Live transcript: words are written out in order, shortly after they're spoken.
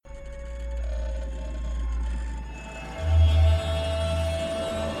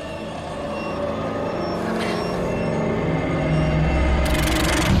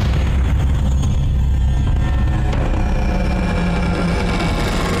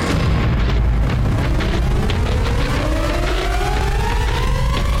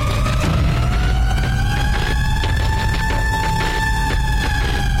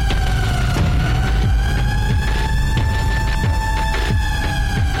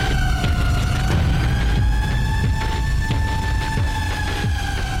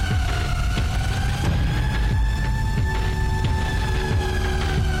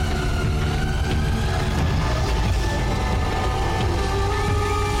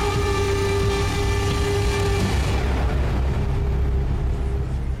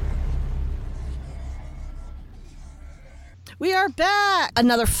We are back.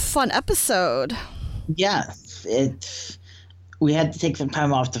 Another fun episode. Yes, we had to take some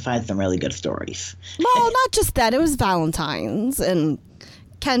time off to find some really good stories. Well, not just that. It was Valentine's, and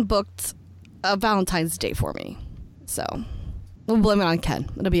Ken booked a Valentine's Day for me. So we'll blame it on Ken.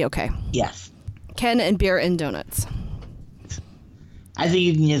 It'll be okay. Yes. Ken and beer and donuts. I think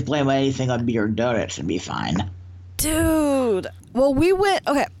you can just blame anything on beer and donuts and be fine. Dude. Well, we went...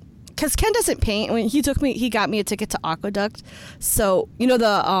 Okay. Because Ken doesn't paint. When he got me a ticket to Aqueduct. So,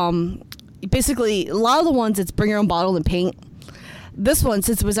 basically, a lot of the ones, it's bring your own bottle and paint. This one,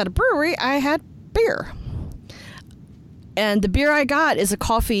 since it was at a brewery, I had beer. And the beer I got is a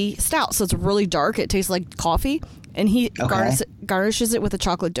coffee stout, so it's really dark. It tastes like coffee. And he garnishes it with a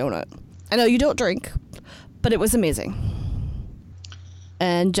chocolate donut. I know you don't drink, but it was amazing.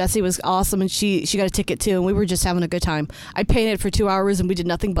 And Jessie was awesome, and she got a ticket too, and we were just having a good time. I painted for 2 hours, and we did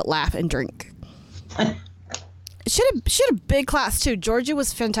nothing but laugh and drink. She had a big class too. Georgia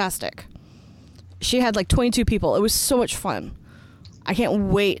was fantastic. She had like 22 people. It was so much fun. I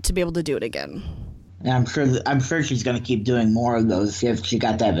can't wait to be able to do it again. And I'm sure she's going to keep doing more of those if she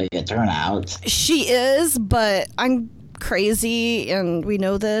got that big a turnout. She is, but I'm crazy, and we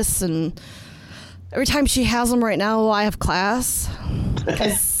know this, and every time she has them right now, I have class.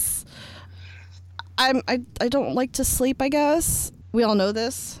 Because I don't like to sleep, I guess. We all know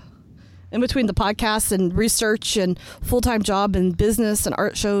this. In between the podcasts and research and full-time job and business and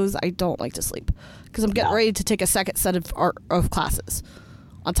art shows, I don't like to sleep. Because I'm getting ready to take a second set of classes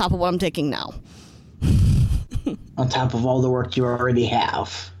on top of what I'm taking now. On top of all the work you already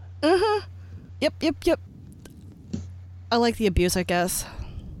have. Uh-huh. Yep. I like the abuse, I guess.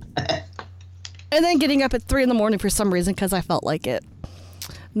 And then getting up at 3 a.m. for some reason because I felt like it.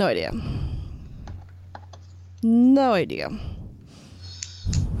 No idea. And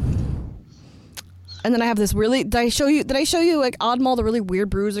then I have this really... Did I show you like Oddmall, the really weird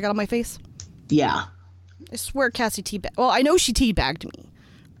bruise I got on my face? Yeah. I swear Cassie teabagged... Well, I know she teabagged me.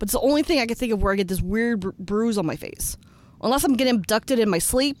 But it's the only thing I can think of where I get this weird bruise on my face. Unless I'm getting abducted in my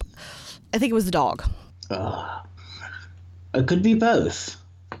sleep. I think it was the dog. It could be both.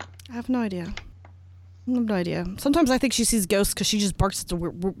 I have no idea. Sometimes I think she sees ghosts because she just barks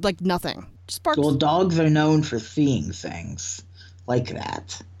at like nothing. Just barks. Well, dogs are known for seeing things like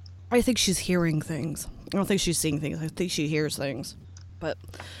that. I think she's hearing things. I don't think she's seeing things. I think she hears things. But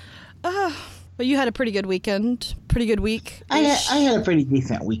you had a pretty good weekend. Pretty good week. I had a pretty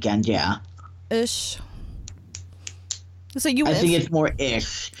decent weekend, yeah. Ish. So I think it's more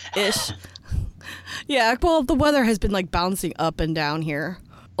ish. Ish. Yeah, well, the weather has been like bouncing up and down here.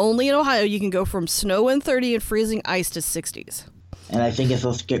 Only in Ohio you can go from snow and 30 and freezing ice to 60s. And I think it's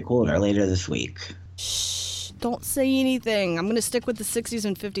supposed to get colder later this week. Shh, don't say anything. I'm going to stick with the 60s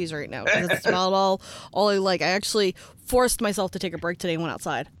and 50s right now. Because it's about all I like. I actually forced myself to take a break today and went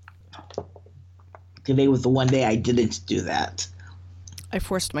outside. Today was the one day I didn't do that. I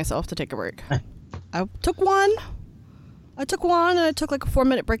forced myself to take a break. I took one and I took like a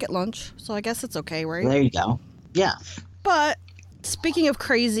 4-minute break at lunch. So I guess it's okay, right? There you go. Yeah. But speaking of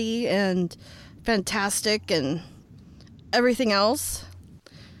crazy and fantastic and everything else,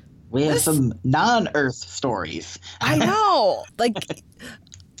 we have some non-Earth stories. I know. Like,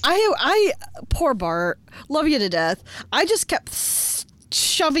 I poor Bart, love you to death. I just kept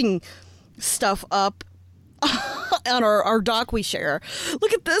shoving stuff up on our doc we share.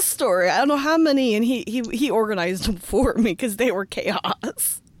 Look at this story. I don't know how many, and he organized them for me because they were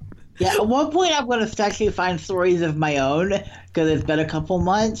chaos. Yeah, at one point I'm going to actually find stories of my own because it's been a couple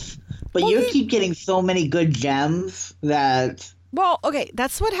months. But you keep getting so many good gems that... Well, okay,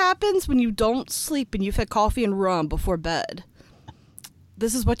 that's what happens when you don't sleep and you've had coffee and rum before bed.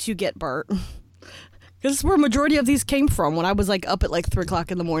 This is what you get, Bart. This is where a majority of these came from when I was like up at like 3 o'clock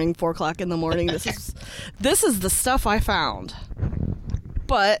in the morning, 4 o'clock in the morning. This is the stuff I found.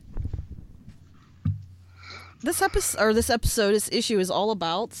 But... This issue is all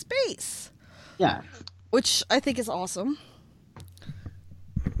about space. Yeah. Which I think is awesome.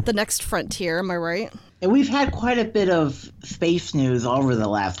 The next frontier, am I right? And we've had quite a bit of space news over the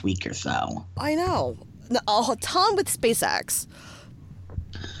last week or so. I know. A ton with SpaceX.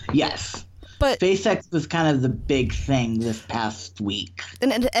 Yes. But SpaceX was kind of the big thing this past week.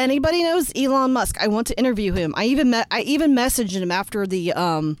 And anybody knows Elon Musk? I want to interview him. I even messaged him after the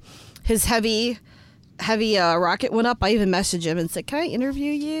his heavy rocket went up. I even messaged him and said, "Can I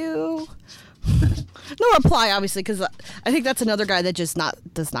interview you?" No reply, obviously, because I think that's another guy that just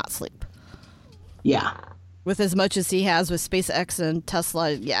does not sleep. Yeah. With as much as he has with SpaceX and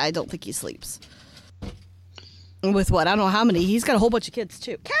Tesla, yeah, I don't think he sleeps. With what? I don't know how many. He's got a whole bunch of kids,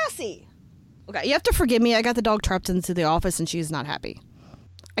 too. Cassie! Okay, you have to forgive me. I got the dog trapped into the office and she's not happy.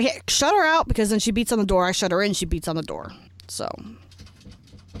 I can't shut her out because then she beats on the door. I shut her in, she beats on the door. So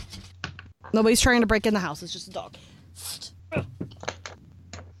nobody's trying to break in the house. It's just a dog.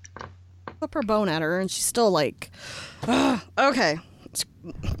 Flip her bone at her and she's still like, okay.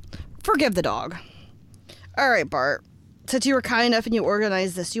 Forgive the dog. All right, Bart. Since you were kind enough and you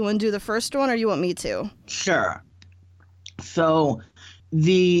organized this, you want to do the first one or you want me to? Sure. So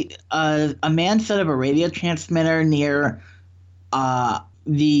a man set up a radio transmitter near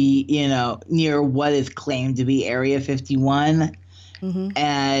near what is claimed to be Area 51. Mm-hmm.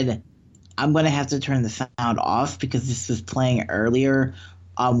 And I'm going to have to turn the sound off because this was playing earlier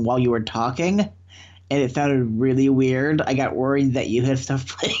while you were talking. And it sounded really weird. I got worried that you had stuff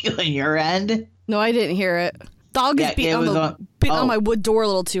playing on your end. No, I didn't hear it. Dog is beating on my wood door a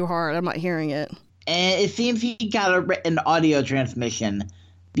little too hard. I'm not hearing it. And it seems he got an audio transmission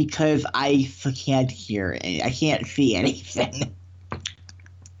because I can't hear it. I can't see anything.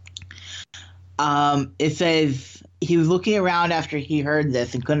 It says he was looking around after he heard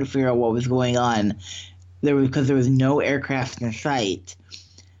this and couldn't figure out what was going on. Because there was no aircraft in sight.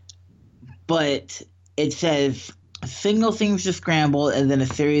 But it says signal seems to scramble and then a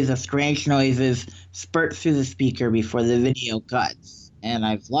series of strange noises spurt through the speaker before the video cuts. And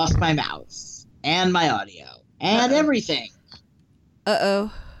I've lost my mouse and my audio and everything.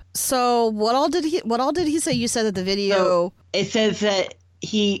 Uh-oh. So what all did he say? You said that the video... So it says that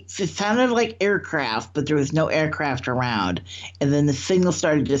it sounded like aircraft, but there was no aircraft around. And then the signal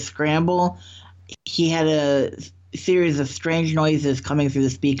started to scramble. He had a series of strange noises coming through the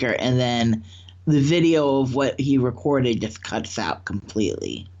speaker, and then the video of what he recorded just cuts out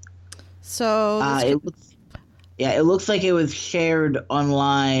completely. So it looks like it was shared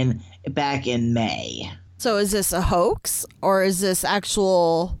online back in May. So is this a hoax, or is this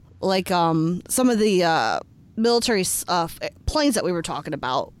actual, like, some of the military planes that we were talking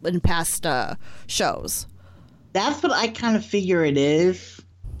about in past shows? That's what I kind of figure it is.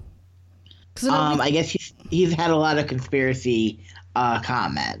 I guess he's had a lot of conspiracy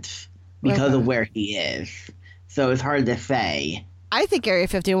comments because of where he is, so it's hard to say. I think Area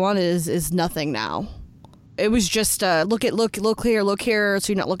 51 is nothing now. It was just look here,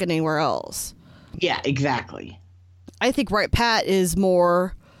 so you're not looking anywhere else. Yeah, exactly. I think Right Pat is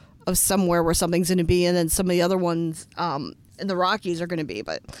more of somewhere where something's going to be, and then some of the other ones in the Rockies are going to be,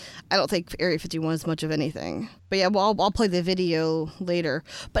 but I don't think Area 51 is much of anything. But yeah, well, I'll play the video later.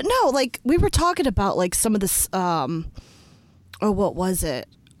 But no, like, we were talking about, like, some of this, what was it?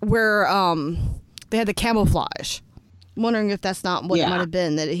 Where they had the camouflage. I'm wondering if that's not what it might have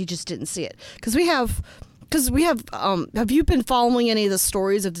been, that he just didn't see it. Because we have, have you been following any of the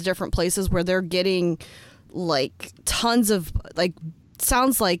stories of the different places where they're getting, like, tons of, like,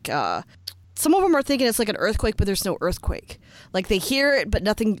 sounds like, some of them are thinking it's like an earthquake, but there's no earthquake. Like, they hear it, but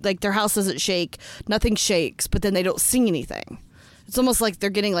nothing, like, their house doesn't shake, nothing shakes, but then they don't see anything. It's almost like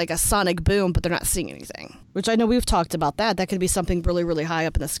they're getting, like, a sonic boom, but they're not seeing anything. Which I know we've talked about that. That could be something really, really high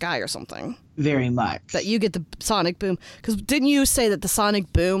up in the sky or something. Very much. That you get the sonic boom. Because didn't you say that the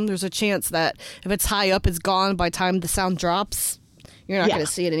sonic boom, there's a chance that if it's high up, it's gone by the time the sound drops? You're not going to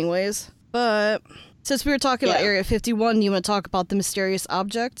see it anyways. But since we were talking about Area 51, you want to talk about the mysterious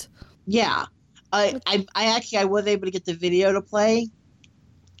object? Yeah. I was able to get the video to play.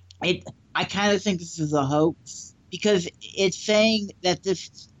 I kind of think this is a hoax because it's saying that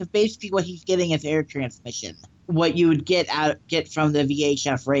this basically what he's getting is air transmission. What you would get from the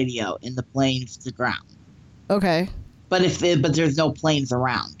VHF radio in the planes to ground. Okay. But there's no planes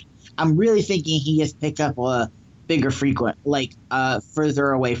around. I'm really thinking he just picked up a bigger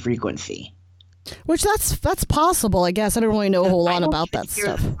further away frequency. Which that's possible, I guess. I don't really know a whole lot about that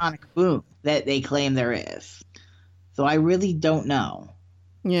stuff. The sonic boom that they claim there is. So I really don't know.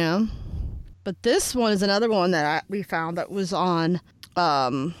 Yeah. But this one is another one that we found that was on.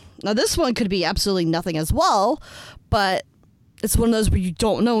 Now, this one could be absolutely nothing as well, but it's one of those where you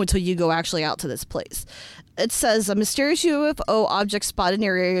don't know until you go actually out to this place. It says, a mysterious UFO object spotted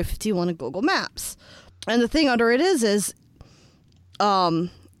near Area 51 in Google Maps. And the thing under it is this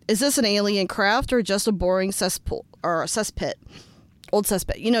an alien craft or just a boring cesspool or a cesspit? Old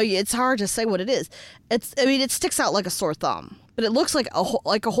cesspit. You know, it's hard to say what it is. It sticks out like a sore thumb, but it looks like a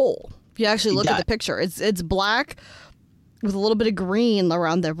hole. If you actually look at the picture, it's black with a little bit of green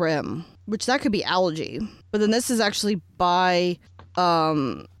around the rim, which that could be algae. But then this is actually by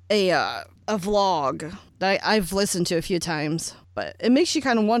a vlog that I've listened to a few times, but it makes you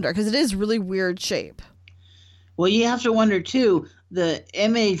kind of wonder because it is really weird shape. Well, you have to wonder too. The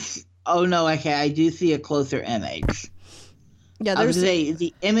image. Oh no, okay, I do see a closer image. Yeah, I was there's gonna say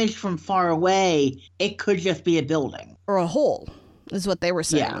the image from far away, it could just be a building. or a hole, is what they were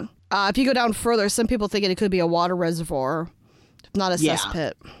saying. If you go down further, some people think it could be a water reservoir, not a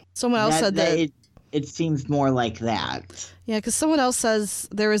cesspit. Someone else said that it seems more like that. Yeah, because someone else says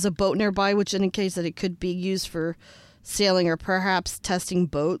there is a boat nearby, which indicates that it could be used for sailing or perhaps testing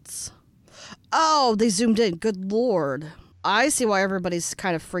boats. Oh, they zoomed in. Good Lord. I see why everybody's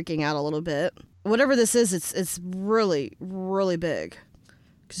kind of freaking out a little bit. Whatever this is, it's really, really big.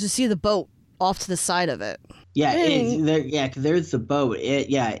 Because you see the boat off to the side of it. Yeah, cause there's the boat.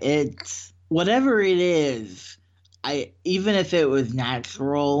 It's whatever it is. Even if it was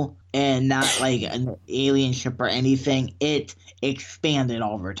natural and not like an alien ship or anything, it expanded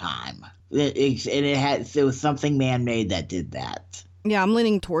over time. It was something man-made that did that. Yeah, I'm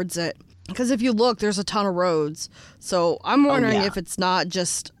leaning towards it. Because if you look, there's a ton of roads. So I'm wondering if it's not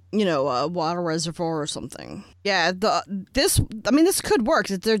just, a water reservoir or something. Yeah, this could work.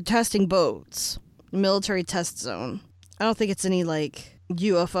 They're testing boats. Military test zone. I don't think it's any, like,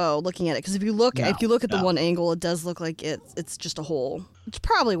 UFO looking at it. Because if you look at the one angle, it does look like it's just a hole. It's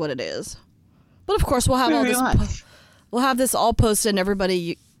probably what it is. But, of course, we'll have all this... We'll have this all posted and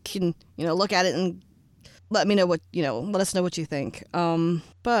everybody can, look at it and let me know let us know what you think.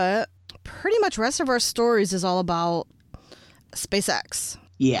 But pretty much rest of our stories is all about SpaceX.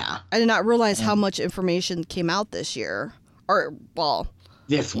 Yeah. I did not realize how much information came out this year.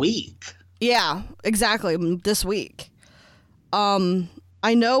 This week. Yeah, exactly. This week. I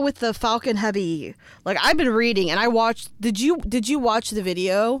know with the Falcon Heavy, like I've been reading and I watched, did you watch the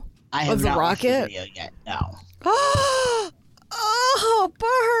video of the rocket? Watched the video yet. No. Oh,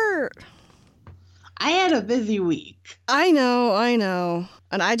 Bert. I had a busy week. I know.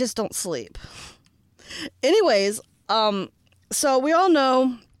 And I just don't sleep. Anyways, so we all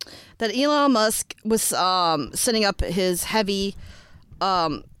know that Elon Musk was setting up his heavy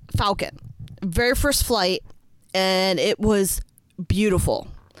Falcon. Very first flight, and it was beautiful.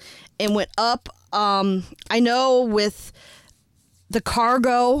 It went up, I know with the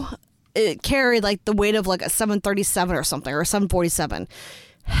cargo, it carried like the weight of like a 737 or something, or a 747.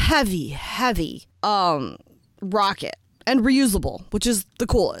 Heavy rocket, and reusable, which is the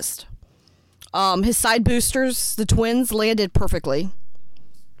coolest. His side boosters, the twins, landed perfectly.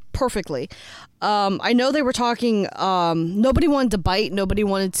 I know they were talking, nobody wanted to bite, nobody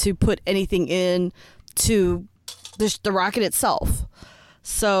wanted to put anything in to the rocket itself.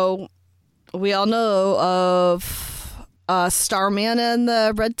 So we all know of Starman and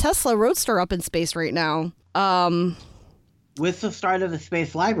the red Tesla Roadster up in space right now. With the start of the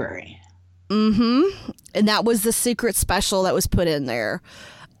Space Library. Mm-hmm. And that was the secret special that was put in there.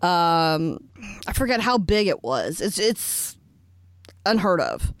 I forget how big it was. It's unheard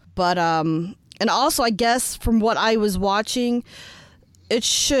of. But, and also, I guess, from what I was watching, it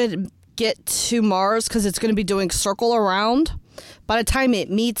should get to Mars because it's going to be doing circle around. By the time it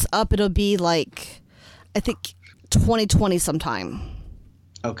meets up, it'll be like, I think, 2020 sometime.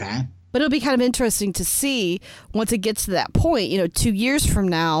 Okay. But it'll be kind of interesting to see once it gets to that point, 2 years from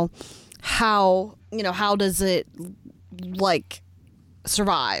now, how does it, like,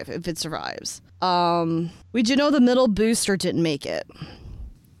 survive, if it survives. We do know the middle booster didn't make it.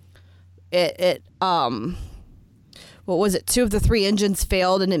 What was it? 2 of the 3 engines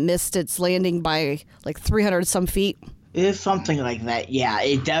failed and it missed its landing by like 300 some feet. It is something like that. Yeah,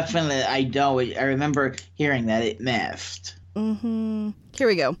 it definitely, I remember hearing that it missed. Mm-hmm. Here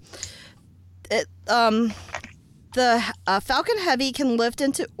we go. The Falcon Heavy can lift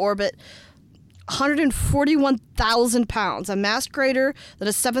into orbit 141,000 pounds, a mass greater than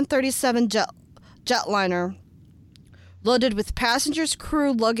a 737 jetliner, loaded with passengers,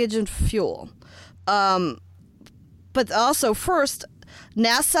 crew, luggage, and fuel. But also, first,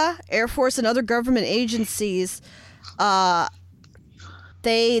 NASA, Air Force, and other government agencies, they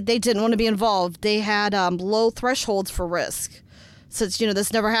didn't want to be involved. They had low thresholds for risk. Since,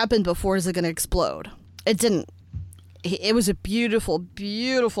 this never happened before, is it going to explode? It didn't. It was a beautiful,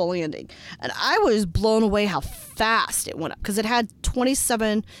 beautiful landing. And I was blown away how fast it went up. Because it had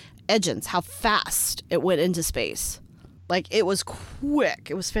 27 engines, how fast it went into space. Like, it was quick.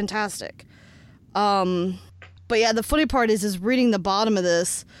 It was fantastic. But yeah, the funny part is reading the bottom of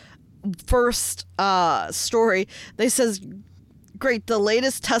this first story. They says, great, the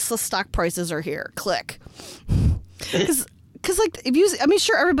latest Tesla stock prices are here. Click. Because like,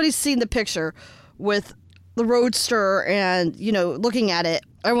 sure everybody's seen the picture with the Roadster and, looking at it,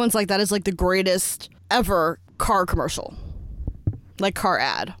 everyone's like, that is like the greatest ever car commercial. Like car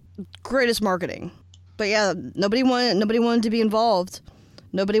ad. Greatest marketing. But yeah, nobody wanted to be involved.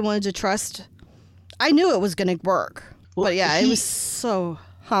 Nobody wanted to trust. I knew it was going to work. Well, But yeah, it was so...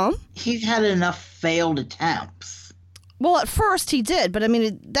 Huh? He's had enough failed attempts. Well, at first he did, but I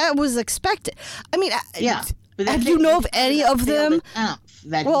mean, that was expected. I mean, Yeah. But have you know of any of them?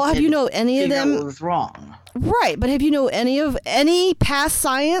 Well, have you know any of them? What was wrong? Right, but have you know any past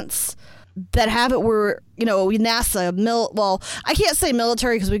science that have it where, NASA, well, I can't say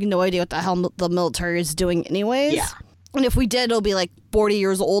military because we have no idea what the hell the military is doing anyways. Yeah. And if we did, it'll be like 40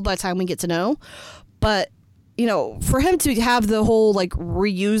 years old by the time we get to know. But, for him to have the whole, like,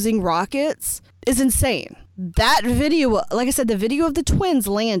 reusing rockets is insane. That video, like I said, the video of the twins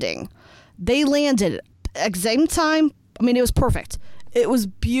landing, they landed at the same time. I mean, it was perfect. It was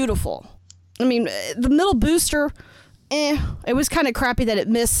beautiful. I mean, the middle booster, it was kind of crappy that it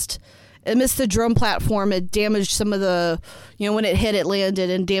missed the drone platform. It damaged some of the, when it hit, it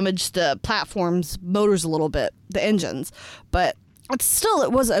landed and damaged the platform's motors a little bit, the engines. But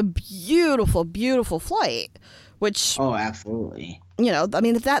it was a beautiful, beautiful flight, which... Oh, absolutely. I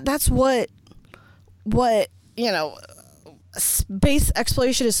mean, that's what space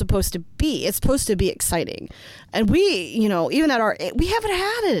exploration is supposed to be. It's supposed to be exciting. And we, even we haven't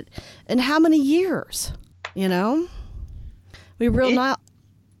had it in how many years, We really not...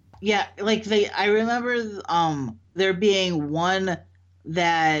 Yeah, like I remember there being one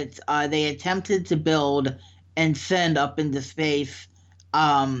that they attempted to build and send up into space,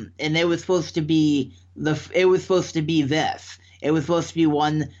 and it was supposed to be this. It was supposed to be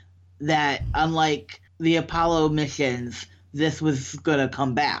one that, unlike the Apollo missions, this was gonna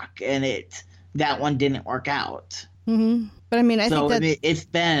come back, and that one didn't work out. Mm-hmm. But I mean, I think that it's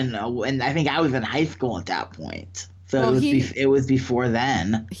been, and I think I was in high school at that point. So it was before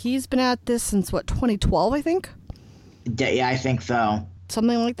then. He's been at this since, 2012, I think? Yeah, I think so.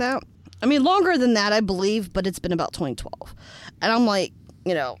 Something like that. I mean, longer than that, I believe, but it's been about 2012. And I'm like,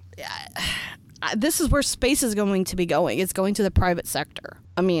 this is where space is going to be going. It's going to the private sector.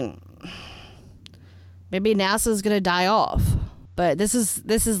 I mean, maybe NASA's going to die off, but this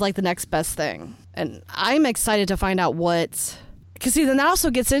is like the next best thing. And I'm excited to find out what... Because, see, then that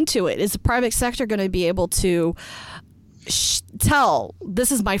also gets into it. Is the private sector going to be able to tell,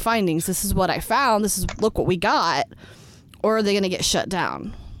 this is my findings, this is what I found, look what we got, or are they going to get shut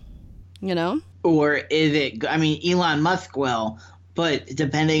down? Or is it, I mean, Elon Musk will, but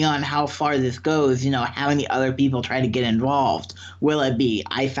depending on how far this goes, how many other people try to get involved, will it be,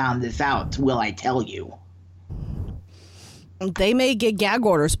 I found this out, will I tell you? They may get gag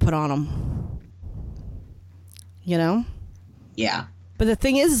orders put on them. Yeah. But the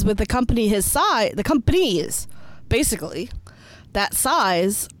thing is with the company his size, the companies, basically, that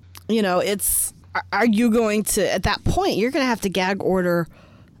size, are you going to, at that point, you're going to have to gag order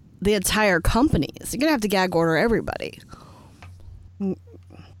the entire companies. You're going to have to gag order everybody.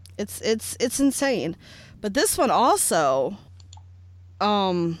 It's insane. But this one also,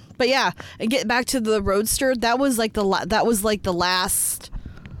 but yeah, and get back to the Roadster, that was like the last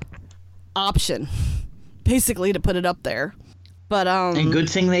option, basically, to put it up there. But and good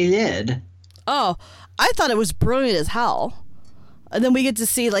thing they did. Oh, I thought it was brilliant as hell. And then we get to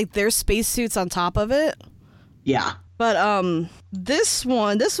see like their spacesuits on top of it. Yeah. But this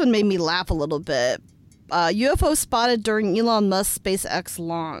one made me laugh a little bit. UFO spotted during Elon Musk's SpaceX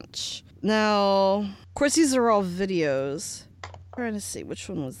launch. Now, of course, these are all videos. I'm trying to see, which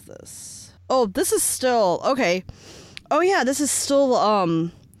one was this? Oh, this is still okay. Oh yeah, this is still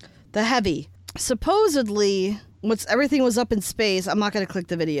the Heavy. Supposedly, once everything was up in space, I'm not going to click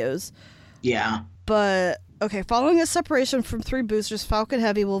the videos. Yeah. But, okay, following a separation from 3 boosters, Falcon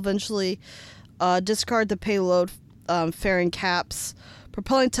Heavy will eventually discard the payload fairing caps,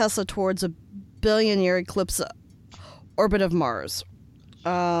 propelling Tesla towards a billion-year eclipse orbit of Mars.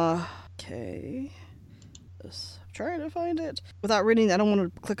 Okay. I'm trying to find it. Without reading, I don't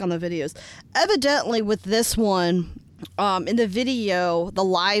want to click on the videos. Evidently, with this one, in the video, the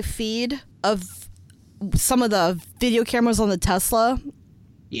live feed of some of the video cameras on the Tesla,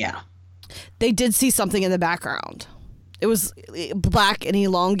 yeah, they did see something in the background. It was black and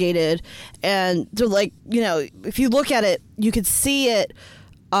elongated, and they're like, if you look at it, you could see it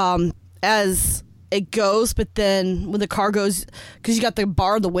as it goes, but then when the car goes, because you got the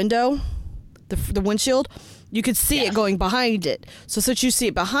bar of the window, the windshield, you could see it going behind it. So since you see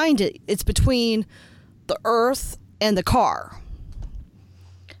it behind it, it's between the Earth and the car.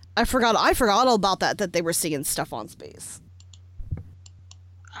 I forgot all about that they were seeing stuff on space.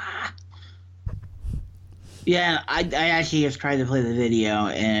 Yeah, I actually just tried to play the video,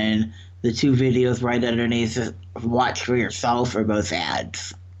 and the 2 videos right underneath "Watch for Yourself" are both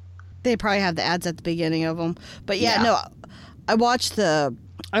ads. They probably have the ads at the beginning of them, but yeah. No, I watched the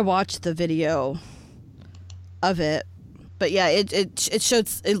video of it, But yeah, it showed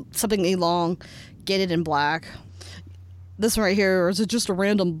something elongated in black. This one right here, is it just a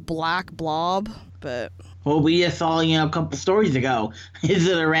random black blob? But Well, we just saw, a couple stories ago. Is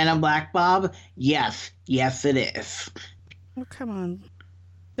it a random black blob? Yes. Yes, it is. oh, come on.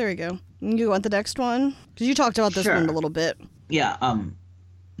 There we go. You want the next one? Because you talked about this Sure. one a little bit. Yeah,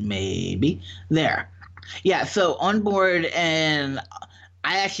 maybe. There. Yeah, so on board, and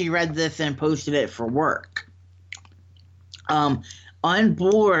I actually read this and posted it for work. On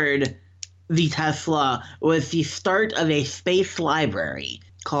board the Tesla was the start of a space library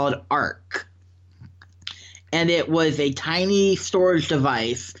called ARC. And it was a tiny storage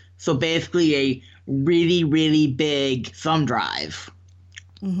device, so basically a really, really big thumb drive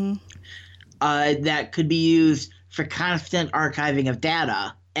Mm-hmm. that could be used for constant archiving of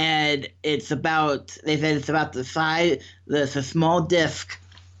data. And they said it's about the size, it's a small disk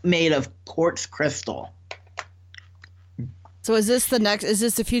made of quartz crystal. So is this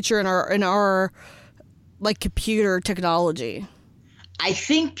the future in our like computer technology? I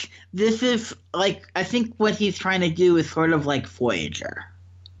think this is I think what he's trying to do is sort of like Voyager,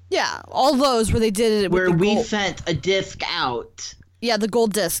 Yeah, all those where they did it with where the we gold, sent a disk out. yeah, the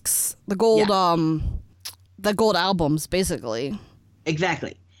gold discs, the gold the gold albums, basically.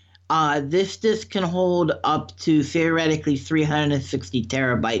 Exactly. This disk can hold up to theoretically 360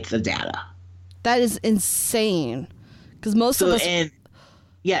 terabytes of data. That is insane. Because most of us, And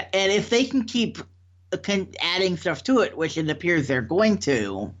if they can keep adding stuff to it, which it appears they're going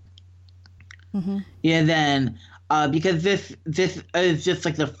to, Mhm. then because this is just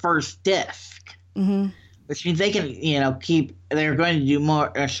like the first disk, Mhm. which means they can they're going to do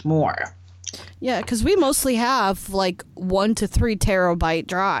much more. Yeah, because we mostly have like 1 to 3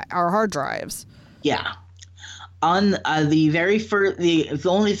 terabyte our hard drives. Yeah. On the very first, the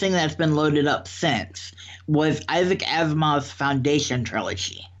only thing that's been loaded up since was Isaac Asimov's Foundation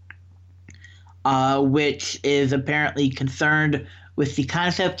trilogy, which is apparently concerned with the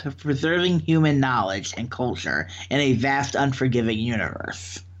concept of preserving human knowledge and culture in a vast, unforgiving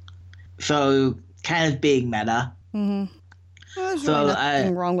universe. So, kind of being meta. Mm-hmm. Well, there's So, really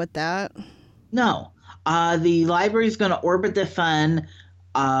nothing wrong with that. No. The library is going to orbit the sun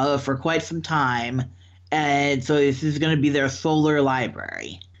for quite some time, and so this is going to be their solar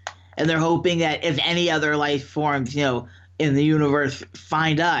library. And they're hoping that if any other life forms, in the universe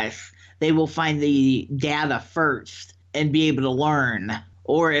find us, they will find the data first and be able to learn.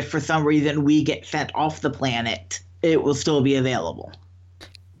 Or if for some reason we get sent off the planet, it will still be available.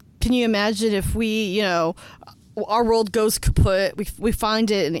 Can you imagine if we, our world goes kaput, we find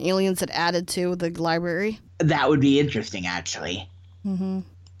it and aliens had added to the library? That would be interesting, actually. Mm-hmm.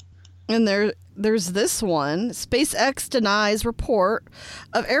 And there's this one. SpaceX denies report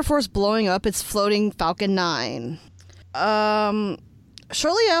of Air Force blowing up its floating Falcon 9.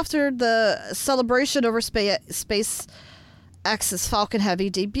 Shortly after the celebration over SpaceX's Falcon Heavy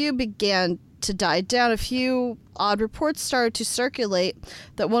debut began to die down, a few odd reports started to circulate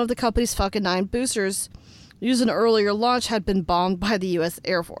that one of the company's Falcon 9 boosters used an earlier launch had been bombed by the U.S.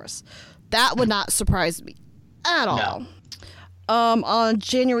 Air Force. That would not surprise me at all. No. On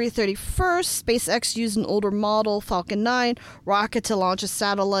January 31st, SpaceX used an older model Falcon 9 rocket to launch a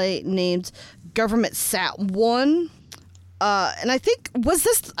satellite named Government Sat-1. And I think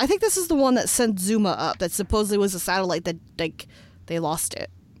this is the one that sent Zuma up. That supposedly was a satellite that they lost it,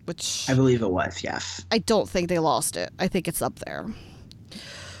 which I believe it was, yes. I don't think they lost it. I think it's up there.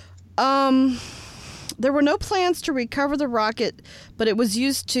 There were no plans to recover the rocket, but it was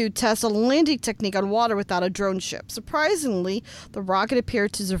used to test a landing technique on water without a drone ship. Surprisingly, the rocket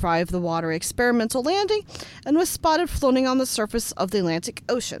appeared to survive the water experimental landing and was spotted floating on the surface of the Atlantic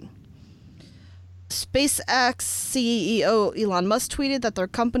Ocean. SpaceX CEO Elon Musk tweeted that their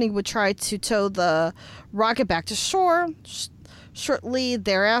company would try to tow the rocket back to shore. Shortly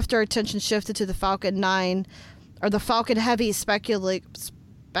thereafter, attention shifted to the Falcon 9, or the Falcon Heavy spectacular,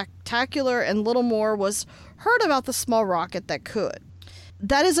 and little more was heard about the small rocket that could.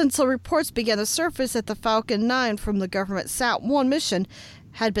 That is until reports began to surface that the Falcon 9 from the government Sat-1 mission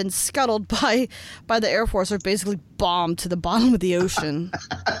had been scuttled by the Air Force, or basically bombed to the bottom of the ocean.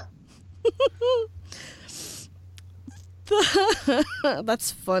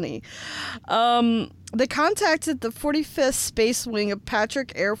 That's funny. They contacted the 45th Space Wing of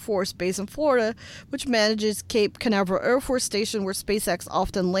Patrick Air Force Base in Florida, which manages Cape Canaveral Air Force Station, where SpaceX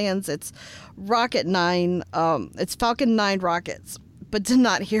often lands its Falcon 9 rockets, but did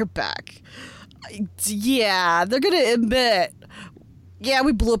not hear back. Yeah, they're going to admit, yeah,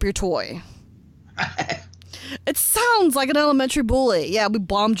 we blew up your toy. It sounds like an elementary bully. Yeah, we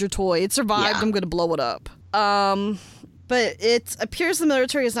bombed your toy. It survived. Yeah. I'm going to blow it up. But it appears the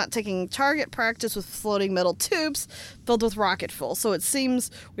military is not taking target practice with floating metal tubes filled with rocket fuel. So it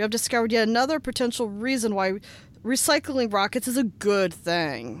seems we have discovered yet another potential reason why recycling rockets is a good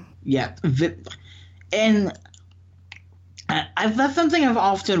thing. Yeah. And that's something I've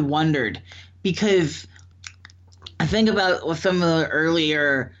often wondered, because I think about with some of the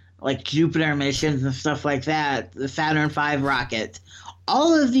earlier, like, Jupiter missions and stuff like that, the Saturn V rocket,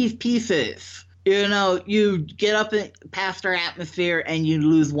 all of these pieces, you get up past our atmosphere and you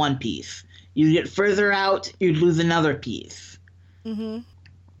lose one piece. You get further out, you lose another piece. Mm-hmm.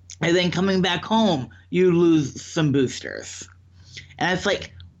 And then coming back home, you lose some boosters. And it's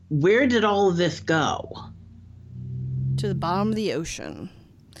like, where did all of this go? To the bottom of the ocean.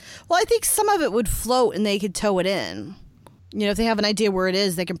 Well, I think some of it would float and they could tow it in. If they have an idea where it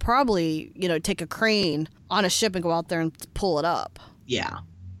is, they can probably, take a crane on a ship and go out there and pull it up. Yeah.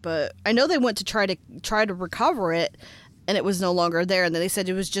 But I know they went to try to recover it, and it was no longer there, and then they said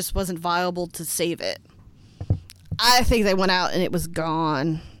it wasn't viable to save it. I think they went out and it was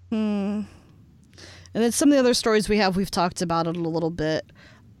gone. And then some of the other stories we've talked about it a little bit.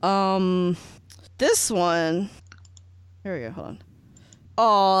 This one, here we go. Hold on.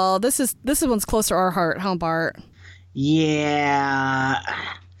 Oh, this one's close to our heart, huh, Bart? Yeah.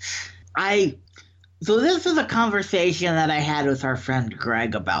 So this is a conversation that I had with our friend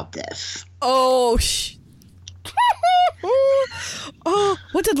Greg about this. Oh, oh,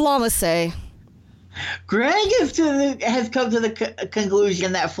 what did Llama say? Greg has come to the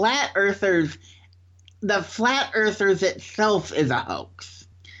conclusion that the flat earthers itself is a hoax.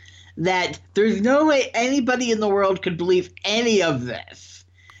 That there's no way anybody in the world could believe any of this.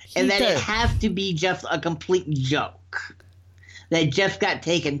 And that it has to be just a complete joke. That just got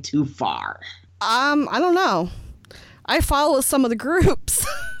taken too far. I don't know. I follow some of the groups.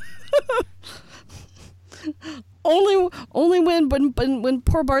 Only when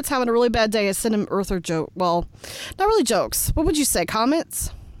poor Bart's having a really bad day, I send him Earther joke. Well, not really jokes. What would you say?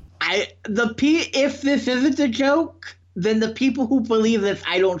 Comments? If this isn't a joke, then the people who believe this,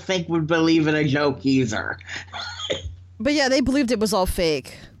 I don't think would believe in a joke either. But yeah, they believed it was all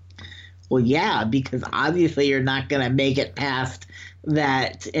fake. Well, yeah, because obviously you're not going to make it past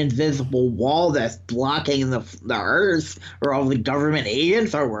that invisible wall that's blocking the Earth, or all the government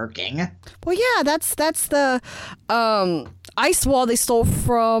agents are working. Well, yeah, that's the ice wall they stole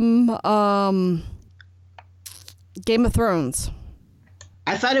from Game of Thrones.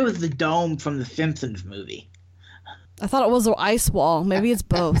 I thought it was the dome from the Simpsons movie. I thought it was an ice wall. Maybe it's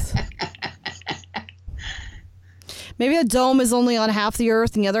both. Maybe a dome is only on half the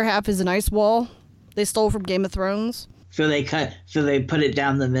Earth and the other half is an ice wall they stole from Game of Thrones. So they put it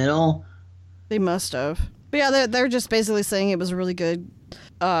down the middle? They must have. But yeah, they're just basically saying it was a really good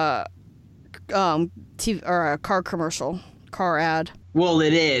TV or a car commercial, car ad. Well,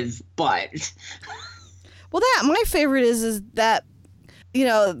 it is, but well, my favorite is that,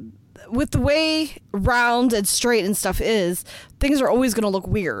 with the way round and straight and stuff is, things are always going to look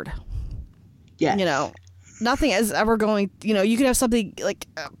weird. Yeah. Nothing is ever going, you could have something like,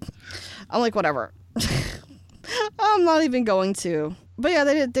 I'm like, whatever. I'm not even going to. But yeah,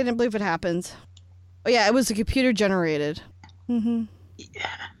 they didn't believe it happened. Oh yeah, it was a computer generated. Mm-hmm.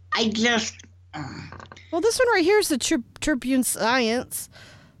 I just... Well, this one right here is the Tribune Science.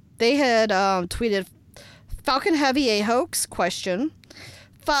 They had tweeted, Falcon Heavy a hoax? Question.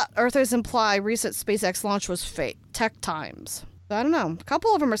 Flat Earthers imply recent SpaceX launch was fake. Tech Times. I don't know. A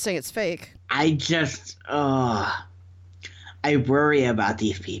couple of them are saying it's fake. I just... I worry about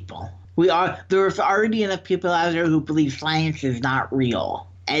these people. There's already enough people out there who believe science is not real.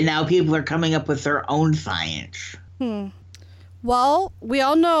 And now people are coming up with their own science. Well, we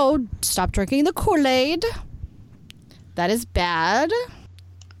all know, stop drinking the Kool-Aid. That is bad.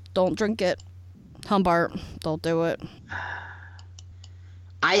 Don't drink it. Humbart, don't do it.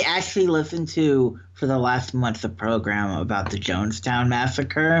 I actually listened to, for the last month, a program about the Jonestown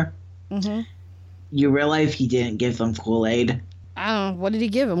Massacre. Mm-hmm. You realize he didn't give them Kool-Aid? I don't know. What did he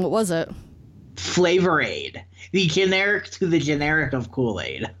give him? What was it? Flavor Aid. The generic to the generic of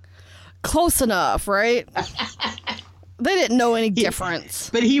Kool-Aid. Close enough, right? They didn't know any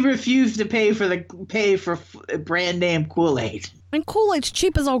difference. But he refused to pay for brand name Kool-Aid. And Kool-Aid's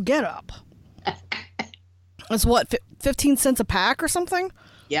cheap as all get up. It's what, 15 cents a pack or something?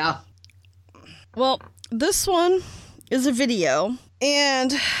 Yeah. Well, this one is a video.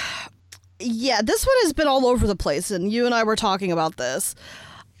 And yeah, this one has been all over the place. And you and I were talking about this.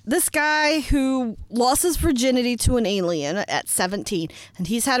 This guy who lost his virginity to an alien at 17. And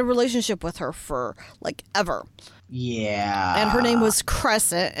he's had a relationship with her for, like, ever. Yeah. And her name was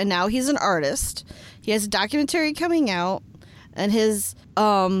Crescent, and now he's an artist. He has a documentary coming out, and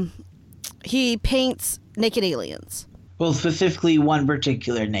he paints naked aliens. Well, specifically one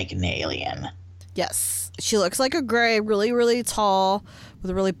particular naked alien. Yes. She looks like a gray, really, really tall, with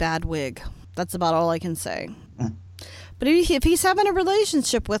a really bad wig. That's about all I can say. But if he's having a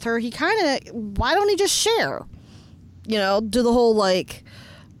relationship with her, why don't he just share? Do the whole, like,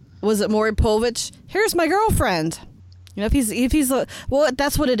 was it Maury Povich? Here's my girlfriend. If he's well,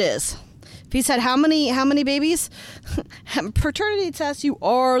 that's what it is. If he's had how many babies? Paternity test, you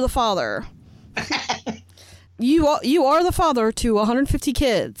are the father. You are the father to 150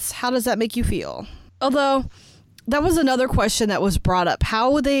 kids. How does that make you feel? Although, that was another question that was brought up.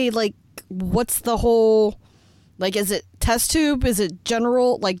 How would they, like, what's the whole, like, is it test tube? Is it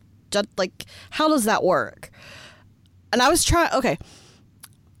general? Like, how does that work? And I was okay.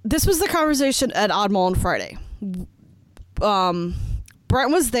 This was the conversation at Oddmall on Friday. Brent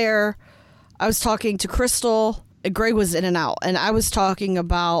was there. I was talking to Crystal. Greg was in and out. And I was talking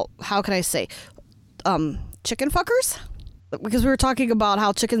about, how can I say, chicken fuckers? Because we were talking about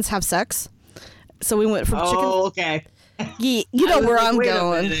how chickens have sex. So we went from chicken... Oh, okay. You know where I'm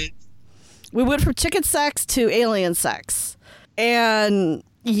going. We went from chicken sex to alien sex. And,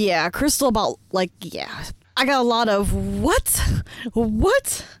 yeah, Crystal about, like, yeah. I got a lot of, what?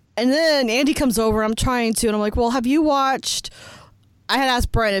 What? And then Andy comes over, I'm trying to, and I'm like, well, have you watched... I had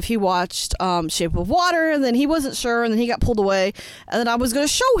asked Brent if he watched Shape of Water, and then he wasn't sure, and then he got pulled away. And then I was going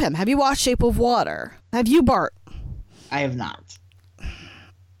to show him, have you watched Shape of Water? Have you, Bart? I have not.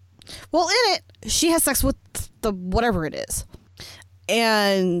 Well, in it, she has sex with the whatever it is.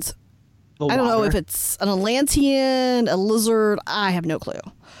 And I don't know if it's an Atlantean, a lizard, I have no clue.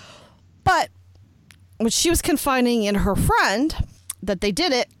 But when she was confiding in her friend that they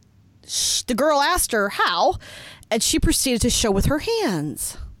did it, the girl asked her how, and she proceeded to show with her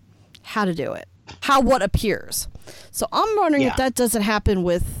hands how to do it. What appears. So I'm wondering if that doesn't happen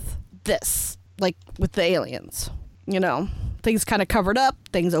with this, like with the aliens. Things kind of covered up,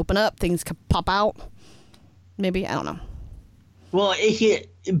 things open up, things pop out. Maybe, I don't know. Well,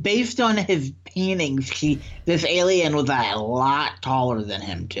 based on his paintings, this alien was a lot taller than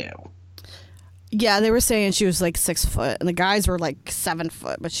him, too. Yeah, they were saying she was like 6 foot, and the guys were like 7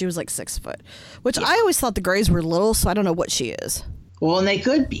 foot, but she was like 6 foot. Which I always thought the Greys were little, so I don't know what she is. Well, and they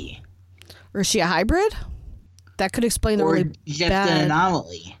could be. Or is she a hybrid? That could explain the really just bad... an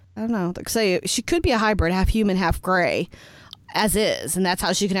anomaly. I don't know. Like, say she could be a hybrid, half human, half gray, as is, and that's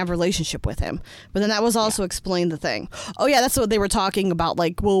how she can have a relationship with him. But then that was also explained the thing. Oh yeah, that's what they were talking about.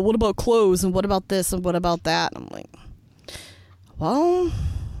 Like, well, what about clothes, and what about this, and what about that? And I'm like, well,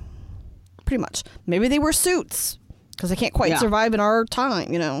 pretty much. Maybe they wear suits because they can't quite survive in our time.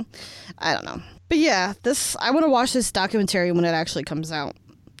 I don't know. But yeah, I want to watch this documentary when it actually comes out.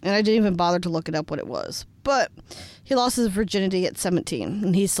 And I didn't even bother to look it up what it was. But he lost his virginity at 17,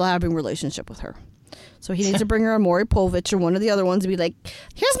 and he's still having a relationship with her. So he needs to bring her on Maury Povich or one of the other ones and be like,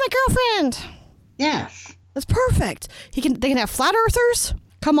 here's my girlfriend. Yes. That's perfect. They can have flat earthers.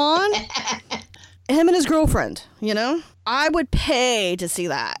 Come on. Him and his girlfriend, I would pay to see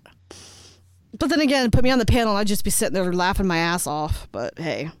that. But then again, put me on the panel, I'd just be sitting there laughing my ass off. But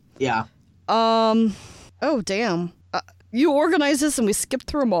hey. Yeah. Oh, damn. You organized this and we skipped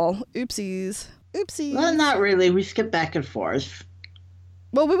through them all. Oopsies. Well, not really. We skipped back and forth.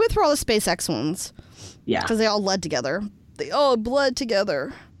 Well, we went through all the SpaceX ones. Yeah. Because they all led together. They all bled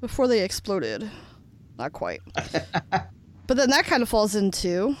together before they exploded. Not quite. But then that kind of falls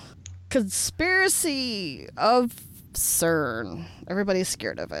into conspiracy of CERN. Everybody's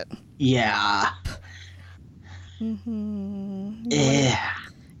scared of it. Yeah. Mm-hmm. Yeah.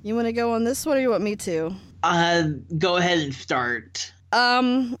 You want to go on this one, or you want me to? Go ahead and start.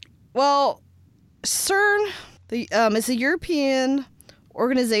 Well, CERN is a European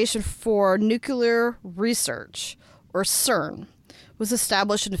Organization for Nuclear Research, or CERN, was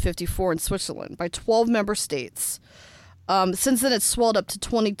established in 1954 in Switzerland by 12 member states. Since then, it's swelled up to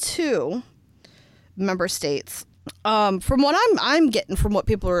 22 member states. From what I'm getting from what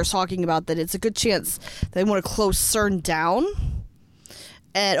people are talking about, that it's a good chance they want to close CERN down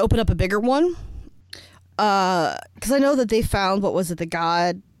and open up a bigger one. Because I know that they found, what was it,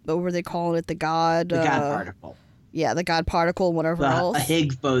 what were they calling it? The God particle. Yeah, the God particle and whatever else. A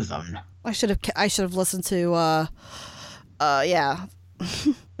Higgs boson. I should have listened to, yeah.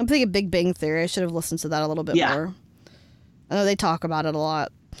 I'm thinking Big Bang Theory. I should have listened to that a little bit more. I know they talk about it a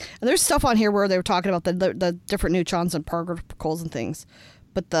lot. And there's stuff on here where they were talking about the different neutrons and particles and things.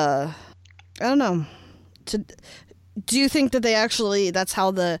 But I don't know. Do you think that that's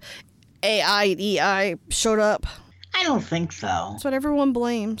how the AI and EI showed up? I don't think so. That's what everyone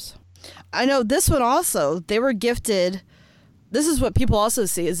blames. I know this one also, they were gifted, this is what people also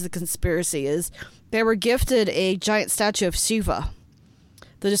see as the conspiracy is, they were gifted a giant statue of Shiva,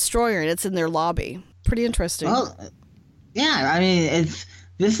 the Destroyer, and it's in their lobby. Pretty interesting. Well, yeah, I mean,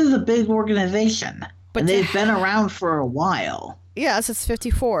 this is a big organization, and they've been around for a while. Yeah, since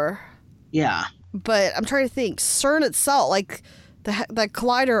 54. Yeah. But I'm trying to think, CERN itself, like, the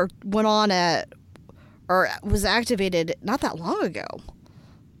collider went on or was activated not that long ago.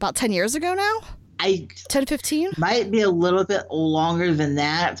 About 10 years ago now? 10, 15? Might be a little bit longer than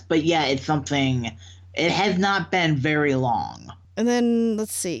that, but yeah, it's something. It has not been very long. And then,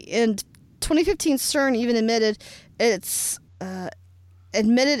 let's see. In 2015, CERN even admitted it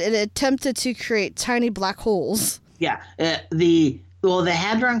attempted to create tiny black holes. Yeah. The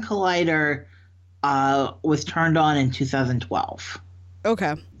Hadron Collider was turned on in 2012.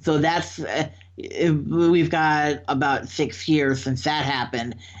 Okay. So that's we've got about 6 years since that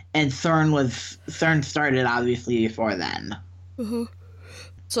happened, and CERN started obviously before then. Uh-huh.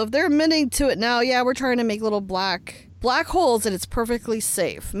 So if they're admitting to it now, yeah, we're trying to make little black holes, and it's perfectly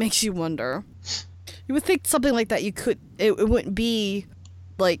safe. Makes you wonder. You would think something like that it wouldn't be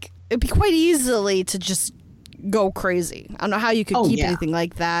like, it'd be quite easily to just go crazy. I don't know how you could keep anything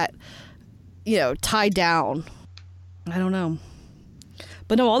like that, tied down. I don't know.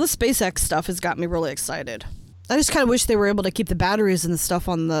 But no, all the SpaceX stuff has got me really excited. I just kind of wish they were able to keep the batteries and the stuff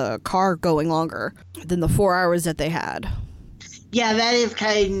on the car going longer than the 4 hours that they had. Yeah, that is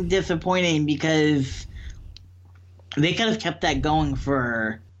kind of disappointing because they could have kept that going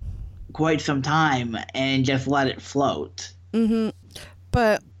for quite some time and just let it float. Mm-hmm.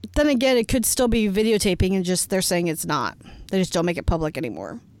 But then again, it could still be videotaping and just they're saying it's not. They just don't make it public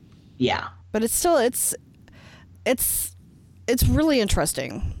anymore. Yeah. But it's still, it's really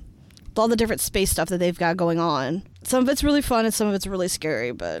interesting. With all the different space stuff that they've got going on. Some of it's really fun and some of it's really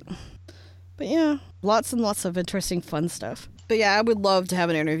scary, but yeah, lots and lots of interesting fun stuff. But yeah, I would love to have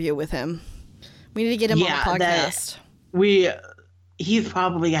an interview with him. We need to get him on the podcast. He's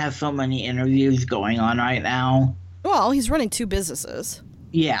probably has so many interviews going on right now. Well, he's running 2 businesses.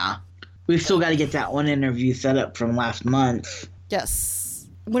 Yeah. We've still got to get that one interview set up from last month. Yes.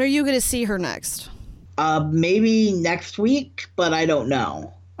 When are you going to see her next? Maybe next week, but I don't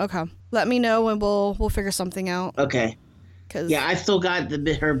know. Okay. Let me know and we'll figure something out. Okay. Yeah, I still got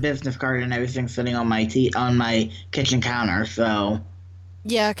her business card and everything sitting on my kitchen counter, so.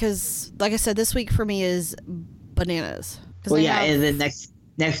 Yeah, because like I said, this week for me is bananas. Well, and then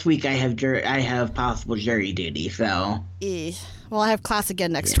next week I have possible jury duty, so. Well, I have class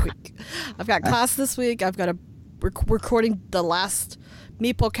again next week. I've got class this week. I've got a recording the last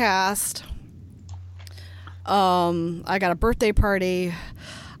Meeple cast. I got a birthday party.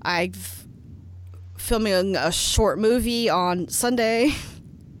 I've filming a short movie on Sunday.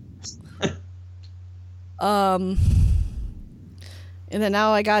 And then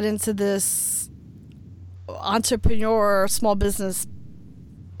now I got into this entrepreneur small business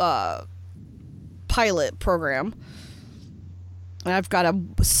pilot program. And I've got a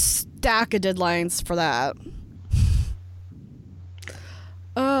stack of deadlines for that.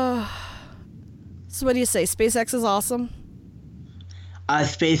 So what do you say? SpaceX is awesome?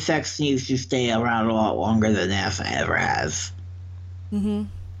 SpaceX needs to stay around a lot longer than NASA ever has. Mm-hmm.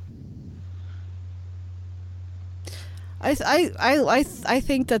 I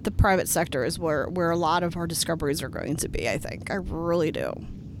think that the private sector is where a lot of our discoveries are going to be. I think I really do.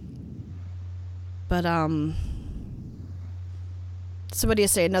 But so what do you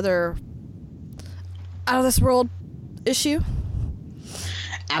say? Another out of this world issue?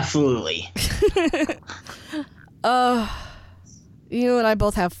 Absolutely. You and I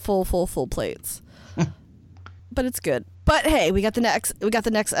both have full plates. But it's good. But hey, we got the next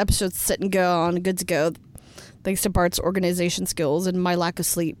episode set and go on, good to go. Thanks to Bart's organization skills and my lack of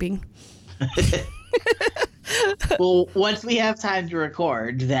sleeping. Well, once we have time to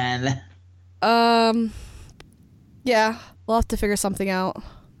record, then. Yeah, we'll have to figure something out.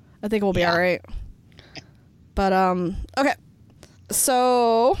 I think we'll be all right. But okay.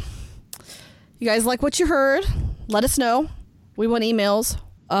 So, you guys like what you heard? Let us know. We want emails.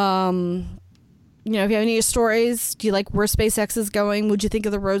 If you have any stories, do you like where SpaceX is going? What'd you think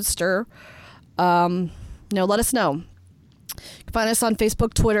of the Roadster? Let us know. You can find us on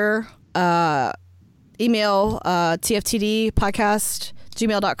Facebook, Twitter, email,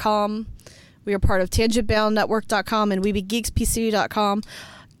 tftdpodcast@gmail.com. We are part of tangentboundnetwork.com and weebiegeekspc.com.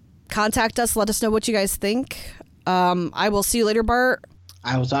 Contact us. Let us know what you guys think. I will see you later, Bart.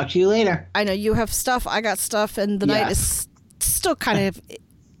 I will talk to you later. I know you have stuff. I got stuff. And the night is still kind of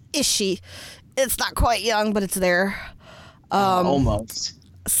ishy. It's not quite young, but it's there. Almost.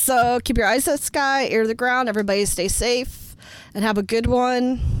 So keep your eyes to the sky, ear to the ground. Everybody stay safe and have a good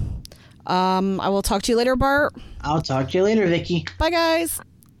one. I will talk to you later, Bart. I'll talk to you later, Vicky. Bye, guys.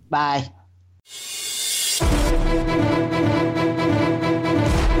 Bye.